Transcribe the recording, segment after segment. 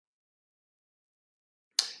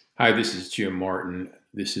Hi, this is Jim Martin.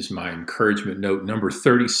 This is my encouragement note number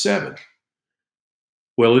 37.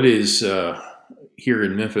 Well, it is here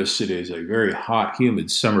in Memphis, it is a very hot,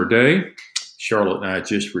 humid summer day. Charlotte and I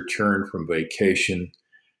just returned from vacation,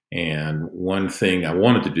 and one thing I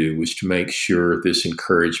wanted to do was to make sure this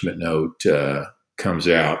encouragement note comes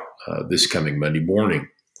out this coming Monday morning.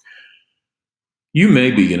 You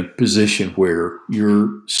may be in a position where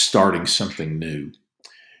you're starting something new.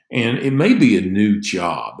 And it may be a new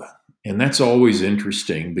job. And that's always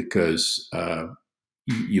interesting because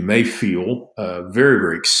you may feel very,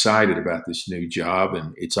 very excited about this new job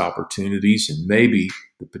and its opportunities and maybe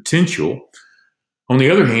the potential. On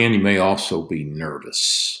the other hand, you may also be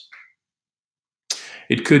nervous.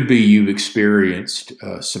 It could be you've experienced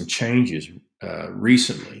some changes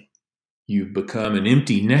recently. You've become an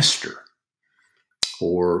empty nester,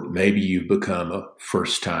 or maybe you've become a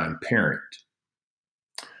first time parent.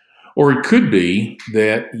 Or it could be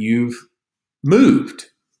that you've moved,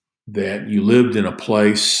 that you lived in a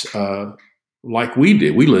place like we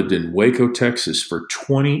did. We lived in Waco, Texas for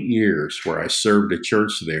 20 years, where I served a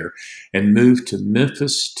church there, and moved to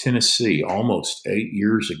Memphis, Tennessee almost 8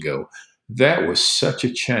 years ago. That was such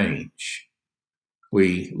a change.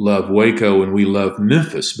 We love Waco and we love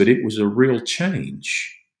Memphis, but it was a real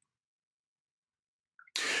change.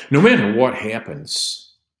 No matter what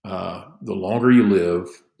happens, the longer you live,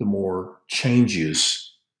 the more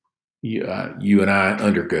changes you and I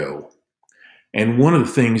undergo. And one of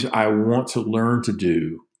the things I want to learn to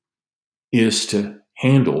do is to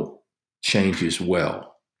handle changes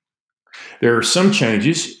well. There are some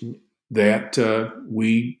changes that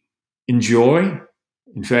we enjoy.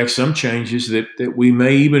 In fact, some changes that we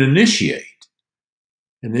may even initiate.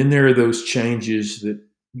 And then there are those changes that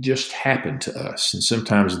just happen to us. And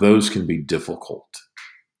sometimes those can be difficult.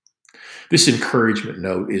 This encouragement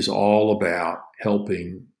note is all about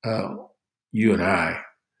helping you and I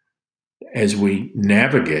as we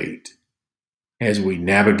navigate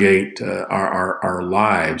our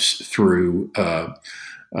lives through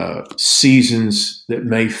seasons that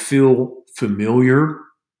may feel familiar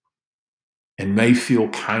and may feel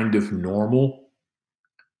kind of normal.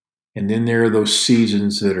 And then there are those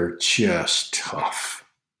seasons that are just tough.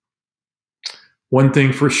 One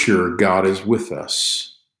thing for sure, God is with us,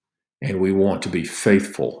 and we want to be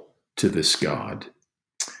faithful to this God.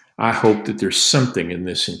 I hope that there's something in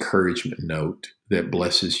this encouragement note that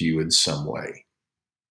blesses you in some way.